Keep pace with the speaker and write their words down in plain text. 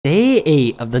Day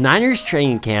 8 of the Niners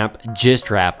training camp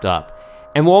just wrapped up.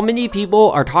 And while many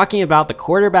people are talking about the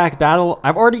quarterback battle,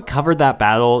 I've already covered that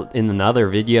battle in another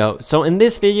video. So in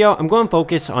this video, I'm going to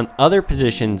focus on other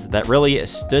positions that really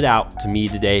stood out to me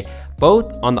today,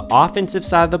 both on the offensive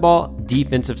side of the ball,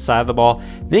 defensive side of the ball,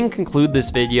 then conclude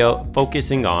this video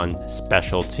focusing on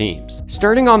special teams.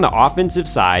 Starting on the offensive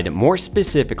side, more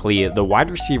specifically the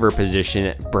wide receiver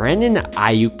position, Brandon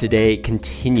Aiyuk today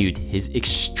continued his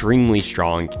extremely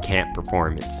strong camp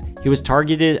performance. He was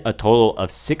targeted a total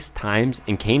of 6 times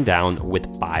and came down with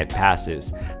 5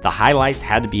 passes. The highlights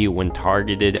had to be when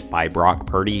targeted by Brock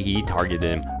Purdy. He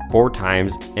targeted him 4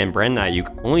 times, and Brandon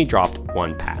Aiyuk only dropped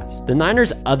 1 pass. The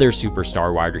Niners' other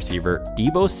superstar wide receiver,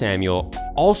 Deebo Samuel,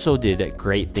 also did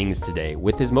great things today,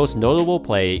 with his most notable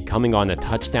play coming on a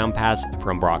touchdown pass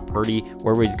from Brock Purdy,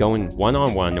 where he's going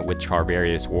one-on-one with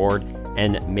Charvarius Ward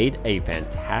and made a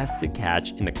fantastic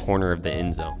catch in the corner of the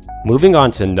end zone. Moving on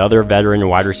to another veteran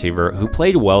wide receiver who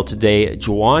played well today,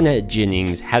 Jauan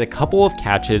Jennings had a couple of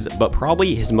catches, but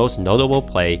probably his most notable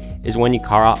play is when he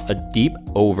caught a deep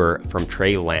over from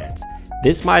Trey Lance.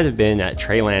 This might have been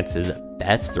Trey Lance's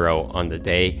best throw on the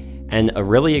day, and a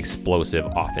really explosive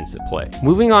offensive play.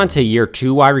 Moving on to year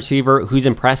 2 wide receiver who's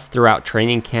impressed throughout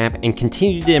training camp and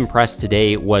continued to impress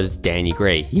today was Danny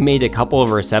Gray. He made a couple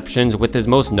of receptions, with his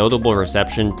most notable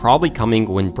reception probably coming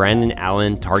when Brandon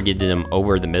Allen targeted him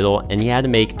over the middle and he had to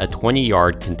make a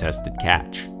 20-yard contested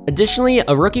catch. Additionally,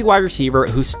 a rookie wide receiver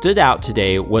who stood out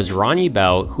today was Ronnie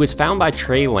Bell, who was found by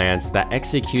Trey Lance that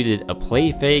executed a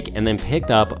play fake and then picked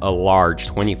up a large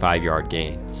 25-yard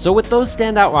gain. So with those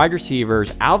standout wide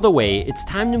receivers out of the way, it's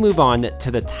time to move on to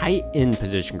the tight end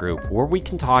position group, where we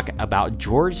can talk about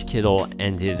George Kittle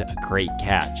and his great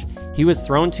catch. He was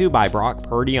thrown to by Brock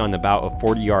Purdy on about a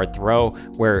 40-yard throw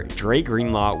where Dre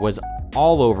Greenlaw was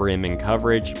all over him in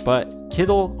coverage, but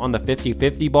Kittle on the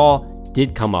 50-50 ball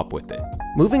did come up with it.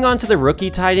 Moving on to the rookie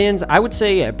tight ends, I would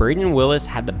say Brayden Willis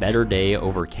had the better day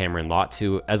over Cameron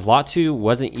Latu, as Latu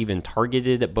wasn't even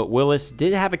targeted, but Willis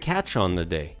did have a catch on the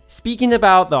day. Speaking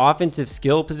about the offensive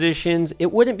skill positions,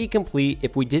 it wouldn't be complete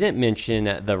if we didn't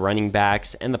mention the running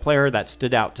backs, and the player that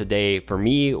stood out today for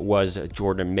me was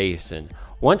Jordan Mason.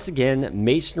 Once again,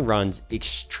 Mason runs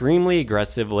extremely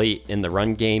aggressively in the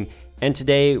run game, and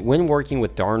today, when working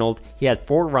with Darnold, he had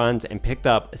 4 runs and picked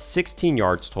up 16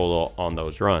 yards total on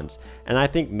those runs. And I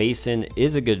think Mason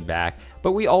is a good back,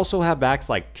 but we also have backs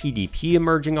like TDP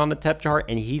emerging on the depth chart,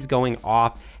 and he's going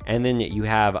off. And then you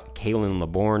have Kalen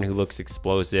LeBourne, who looks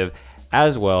explosive,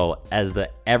 as well as the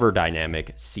ever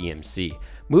dynamic CMC.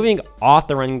 Moving off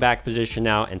the running back position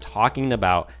now and talking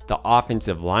about the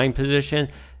offensive line position,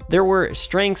 there were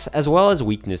strengths as well as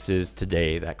weaknesses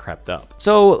today that crept up.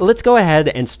 So let's go ahead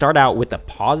and start out with the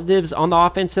positives on the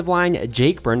offensive line.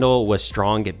 Jake Brendel was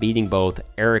strong at beating both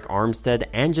Eric Armstead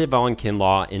and Javon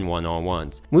Kinlaw in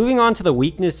one-on-ones. Moving on to the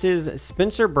weaknesses,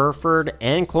 Spencer Burford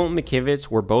and Colton McKivitz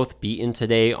were both beaten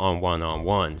today on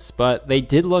one-on-ones, but they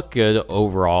did look good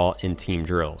overall in team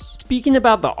drills. Speaking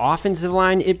about the offensive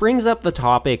line, it brings up the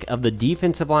topic of the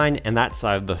defensive line and that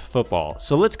side of the football.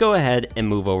 So let's go ahead and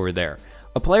move over there.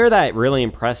 A player that really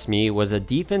impressed me was a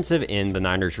defensive end the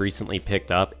Niners recently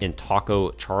picked up in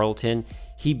Taco Charlton.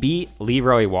 He beat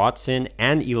Leroy Watson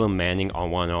and Elam Manning on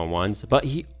one-on-ones, but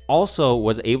he also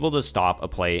was able to stop a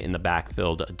play in the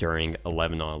backfield during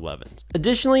 11-on-11s.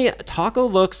 Additionally, Taco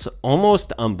looks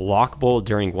almost unblockable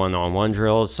during one-on-one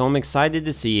drills, so I'm excited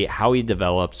to see how he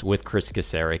develops with Chris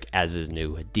Kasarik as his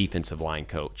new defensive line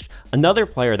coach. Another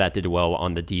player that did well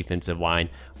on the defensive line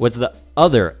was the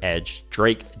other edge,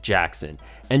 Drake Jackson.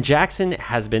 And Jackson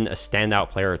has been a standout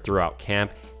player throughout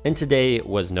camp, and today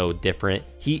was no different.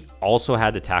 He also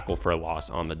had to tackle for a loss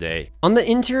on the day. On the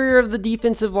interior of the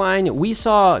defensive line, we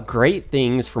saw great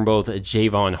things from both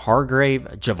Javon Hargrave,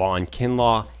 Javon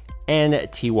Kinlaw,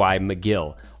 and T.Y.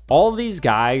 McGill. All of these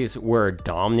guys were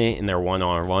dominant in their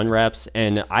one-on-one reps,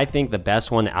 and I think the best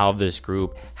one out of this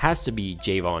group has to be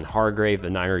Javon Hargrave, the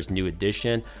Niners' new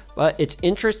addition. But it's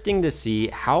interesting to see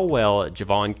how well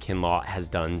Javon Kinlaw has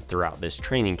done throughout this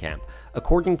training camp.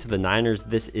 According to the Niners,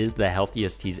 this is the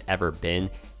healthiest he's ever been,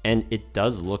 and it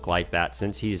does look like that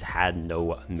since he's had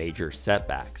no major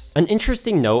setbacks. An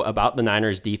interesting note about the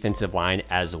Niners defensive line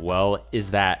as well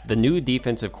is that the new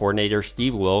defensive coordinator,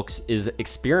 Steve Wilks, is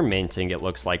experimenting, it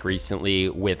looks like recently,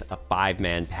 with a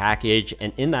 5-man package,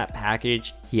 and in that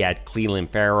package, he had Cleveland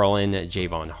Farrell in,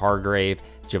 Javon Hargrave,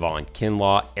 Javon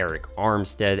Kinlaw, Eric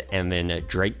Armstead, and then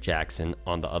Drake Jackson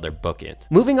on the other bookend.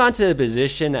 Moving on to the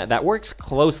position that works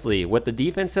closely with the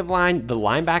defensive line, the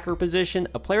linebacker position,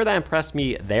 a player that impressed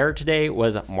me there today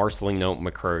was Marcelino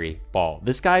McCurry-Ball.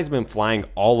 This guy's been flying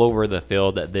all over the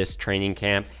field this training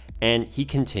camp, and he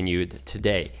continued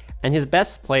today. And his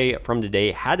best play from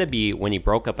today had to be when he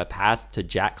broke up a pass to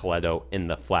Jack Coletto in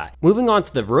the flat. Moving on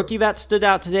to the rookie that stood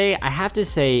out today, I have to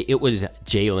say it was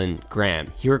Jalen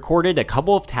Graham. He recorded a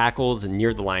couple of tackles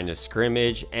near the line of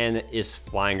scrimmage and is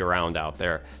flying around out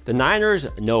there. The Niners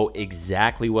know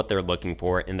exactly what they're looking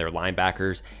for in their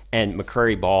linebackers, and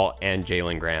McCurry-Ball and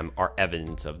Jalen Graham are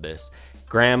evidence of this.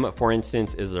 Graham, for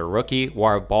instance, is a rookie,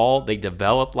 while Ball they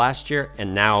developed last year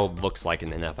and now looks like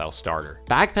an NFL starter.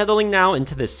 Backpedaling now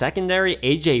into the secondary,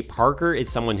 AJ Parker is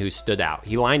someone who stood out.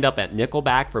 He lined up at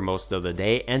nickelback for most of the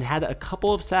day and had a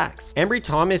couple of sacks. Ambry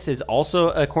Thomas is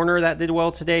also a corner that did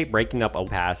well today, breaking up a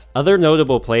pass. Other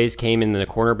notable plays came in the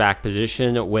cornerback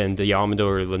position when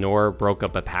Deommodore Lenoir broke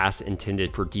up a pass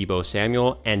intended for Deebo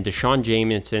Samuel, and Deshaun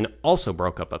Jamison also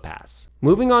broke up a pass.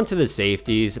 Moving on to the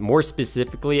safeties, more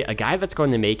specifically, a guy that's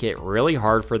going to make it really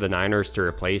hard for the Niners to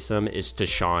replace him is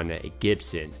Tashaun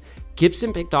Gipson.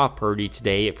 Gipson picked off Purdy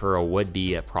today for a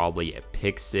would-be probably a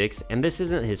pick six, and this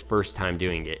isn't his first time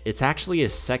doing it. It's actually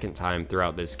his second time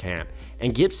throughout this camp,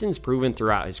 and Gipson's proven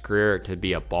throughout his career to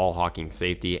be a ball-hawking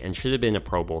safety and should have been a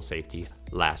Pro Bowl safety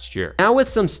last year. Now with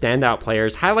some standout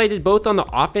players highlighted both on the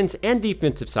offense and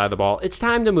defensive side of the ball, it's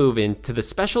time to move into the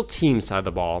special team side of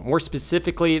the ball, more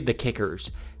specifically the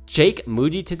kickers. Jake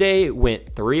Moody today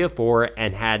went 3 of 4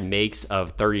 and had makes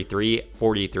of 33,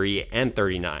 43, and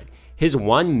 39. His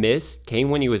one miss came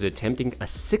when he was attempting a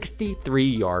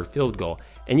 63-yard field goal,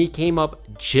 and he came up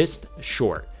just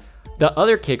short. The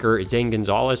other kicker, Zane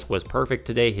Gonzalez, was perfect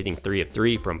today, hitting 3 of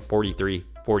 3 from 43,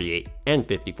 48, and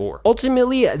 54.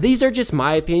 Ultimately, these are just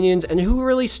my opinions and who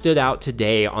really stood out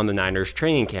today on the Niners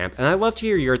training camp, and I'd love to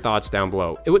hear your thoughts down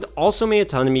below. It would also mean a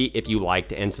ton to me if you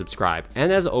liked and subscribed.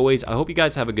 And as always, I hope you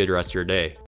guys have a good rest of your day.